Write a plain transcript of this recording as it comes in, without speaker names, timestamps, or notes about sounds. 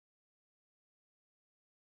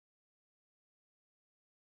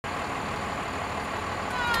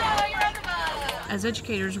As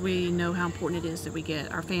educators, we know how important it is that we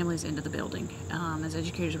get our families into the building. As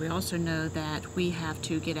educators, we also know that we have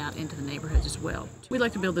to get out into the neighborhoods as well. We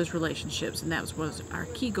like to build those relationships, and that was our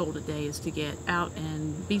key goal today, is to get out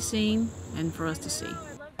and be seen and for us to see.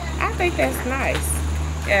 I think that's nice.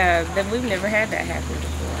 That we've never had that happen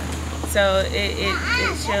before. So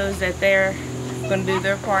it shows that they're going to do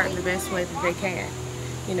their part the best way that they can,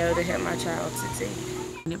 to help my child succeed.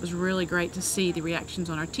 And it was really great to see the reactions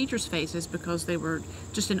on our teachers' faces, because they were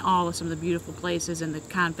just in awe of some of the beautiful places and the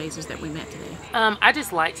kind faces that we met today. I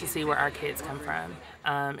just like to see where our kids come from.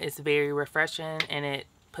 It's very refreshing, and it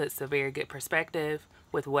puts a very good perspective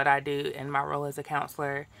with what I do in my role as a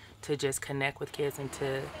counselor, to just connect with kids and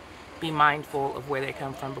to be mindful of where they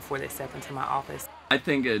come from before they step into my office. I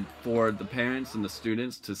think for the parents and the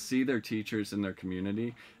students to see their teachers in their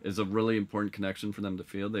community is a really important connection for them to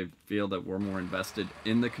feel. They feel that we're more invested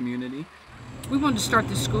in the community. We wanted to start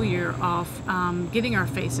the school year off getting our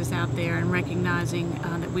faces out there and recognizing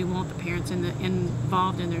that we want the parents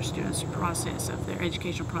involved in their students' process, of their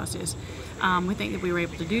educational process. We think that we were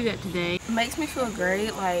able to do that today. It makes me feel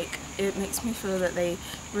great. It makes me feel that they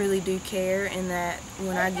really do care, and that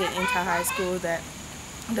when I get into high school that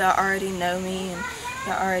they'll already know me, and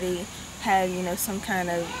they'll already have, some kind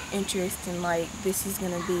of interest in, this is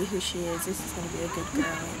going to be who she is, this is going to be a good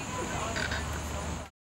girl.